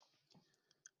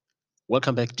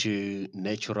Welcome back to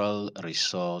Natural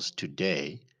Resource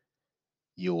Today,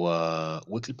 your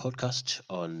weekly podcast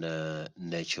on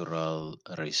natural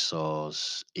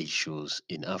resource issues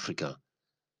in Africa.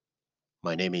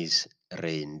 My name is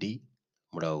Rendi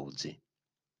Mrauzi.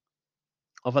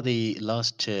 Over the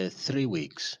last 3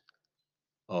 weeks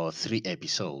or 3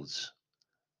 episodes,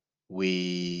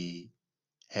 we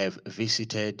have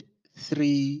visited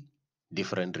three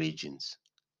different regions.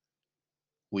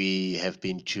 We have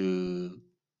been to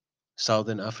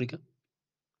Southern Africa,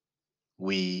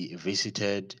 we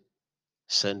visited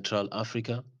Central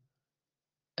Africa,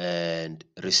 and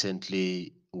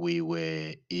recently we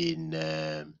were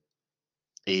in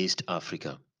East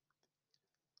Africa.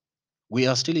 We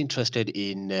are still interested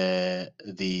in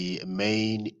the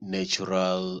main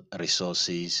natural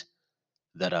resources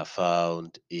that are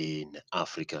found in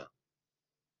Africa.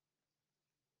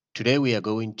 Today we are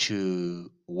going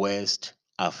to West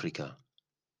Africa.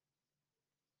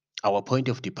 Our point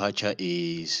of departure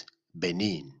is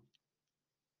Benin.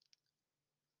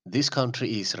 This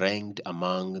country is ranked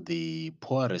among the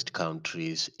poorest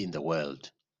countries in the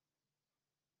world,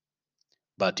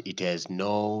 but it has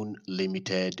known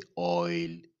limited oil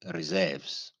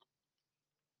reserves.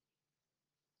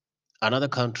 Another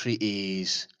country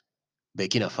is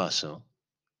Burkina Faso,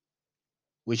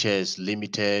 which has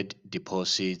limited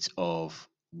deposits of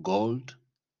gold,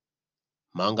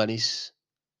 manganese,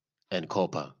 and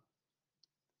copper.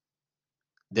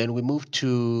 Then we move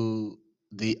to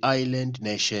the island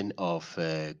nation of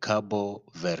Cabo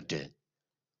Verde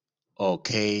or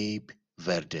Cape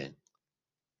Verde,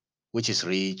 which is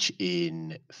rich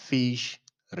in fish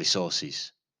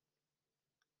resources.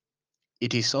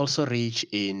 It is also rich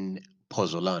in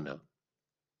pozzolana,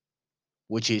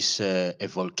 which is a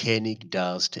volcanic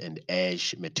dust and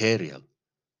ash material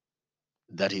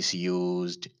that is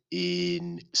used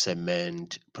in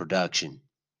cement production.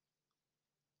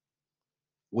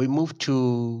 We move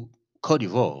to Cote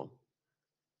d'Ivoire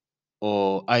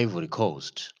or Ivory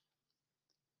Coast.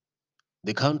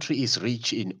 The country is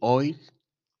rich in oil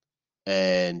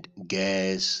and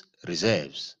gas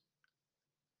reserves.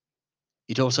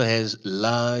 It also has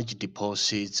large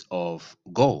deposits of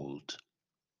gold.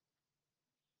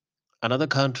 Another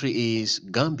country is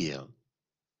Gambia,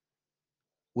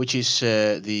 which is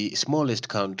the smallest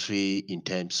country in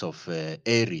terms of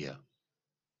area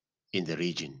in the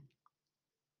region,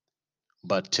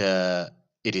 but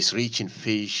it is rich in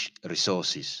fish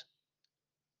resources,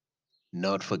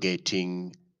 not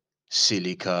forgetting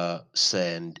silica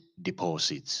sand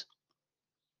deposits.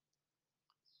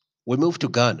 We move to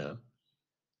Ghana,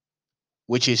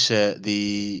 which is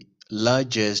the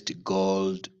largest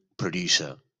gold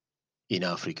producer in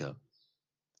Africa.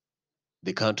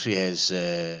 The country has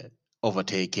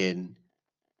overtaken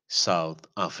South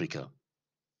Africa.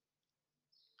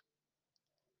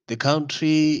 The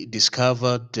country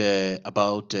discovered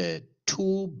about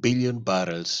 2 billion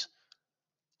barrels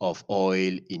of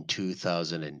oil in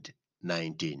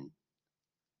 2019.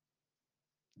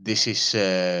 This is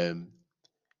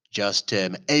just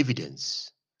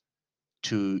evidence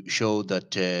to show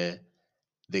that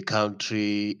the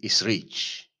country is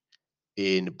rich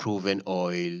in proven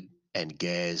oil and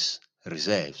gas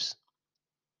reserves.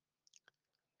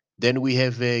 Then we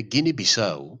have Guinea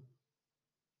Bissau,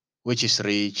 which is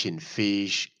rich in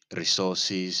fish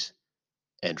resources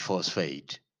and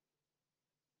phosphate.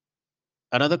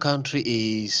 Another country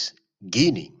is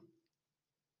Guinea.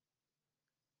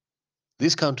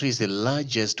 This country is the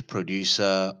largest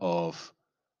producer of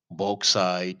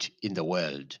bauxite in the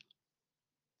world.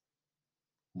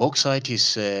 Bauxite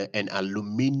is an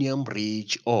aluminium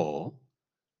rich ore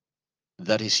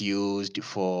that is used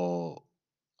for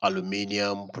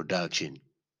aluminium production.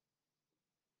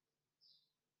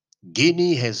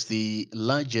 Guinea has the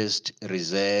largest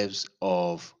reserves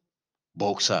of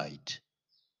bauxite.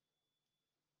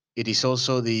 It is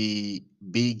also the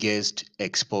biggest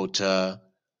exporter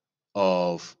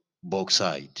of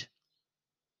bauxite.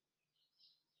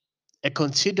 A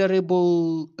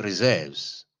considerable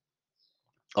reserves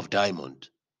of diamond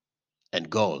and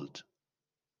gold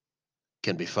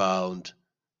can be found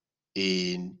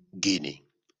in Guinea.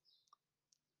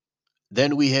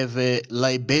 Then we have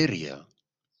Liberia,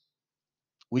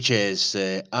 which has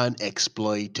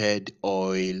unexploited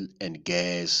oil and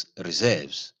gas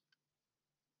reserves.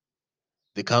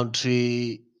 The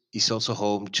country is also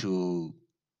home to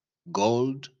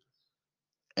gold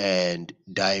and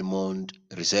diamond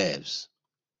reserves.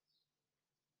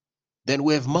 Then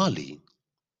we have Mali,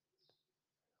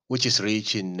 which is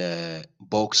rich in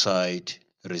bauxite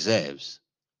reserves.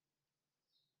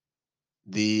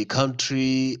 The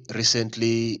country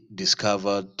recently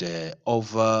discovered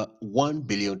over 1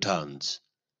 billion tons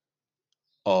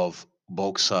of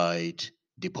bauxite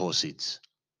deposits.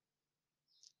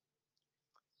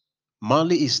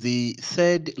 Mali is the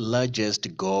third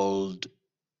largest gold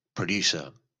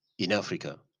producer in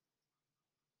Africa.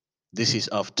 This is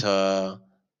after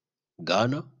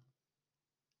Ghana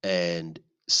and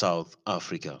South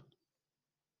Africa.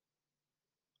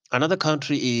 Another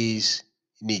country is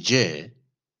Niger.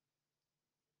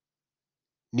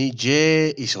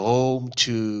 Niger is home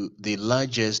to the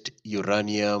largest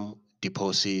uranium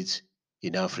deposits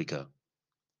in Africa.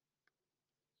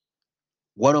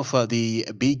 One of the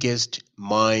biggest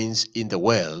mines in the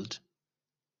world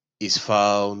is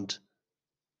found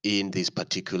in this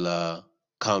particular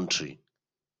country.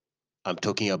 I'm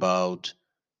talking about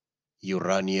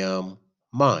uranium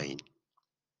mine.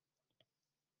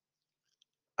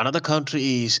 Another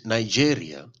country is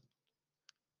Nigeria,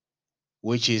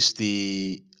 which is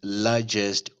the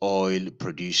largest oil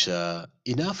producer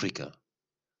in Africa.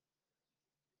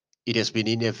 It has been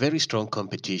in a very strong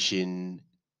competition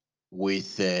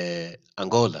with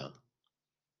Angola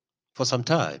for some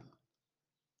time.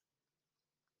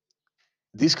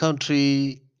 This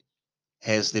country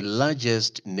has the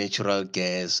largest natural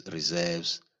gas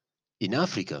reserves in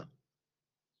Africa,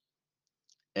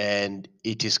 and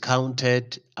it is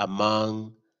counted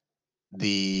among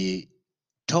the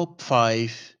top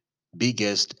five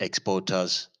biggest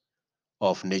exporters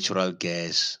of natural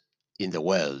gas in the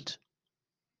world.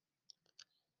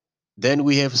 Then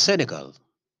we have Senegal,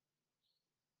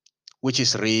 which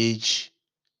is rich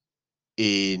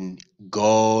in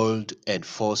gold and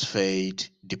phosphate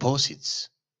deposits.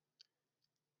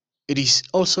 It is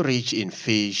also rich in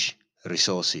fish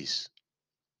resources.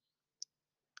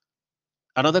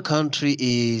 Another country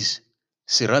is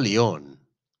Sierra Leone,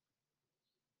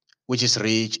 which is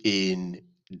rich in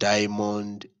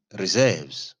diamond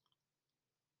reserves.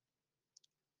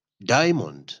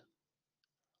 Diamond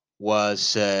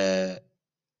was the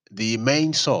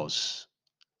main source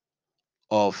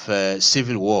of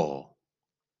civil war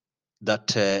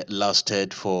that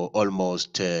lasted for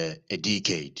almost a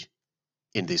decade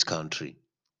in this country.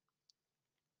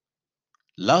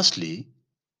 Lastly,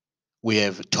 we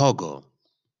have Togo,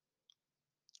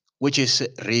 which is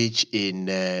rich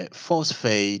in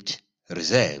phosphate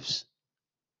reserves.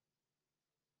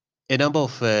 A number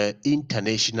of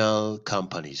international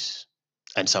companies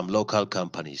and some local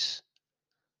companies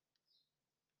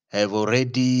have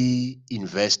already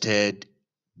invested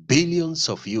billions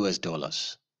of US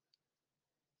dollars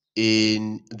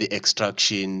in the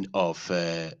extraction of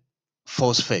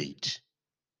phosphate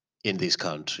in this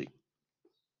country.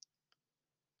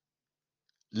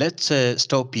 Let's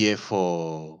stop here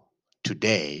for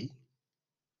today.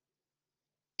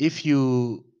 If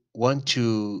you want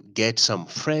to get some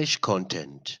fresh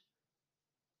content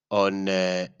on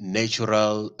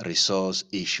natural resource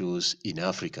issues in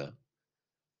Africa,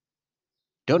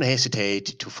 don't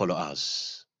hesitate to follow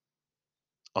us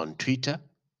on Twitter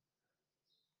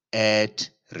at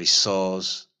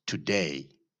Resource Today.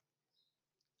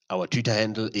 Our Twitter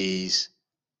handle is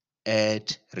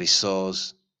at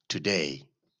Resource Today.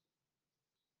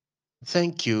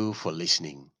 Thank you for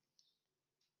listening.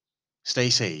 Stay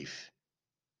safe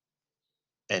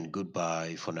and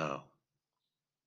goodbye for now.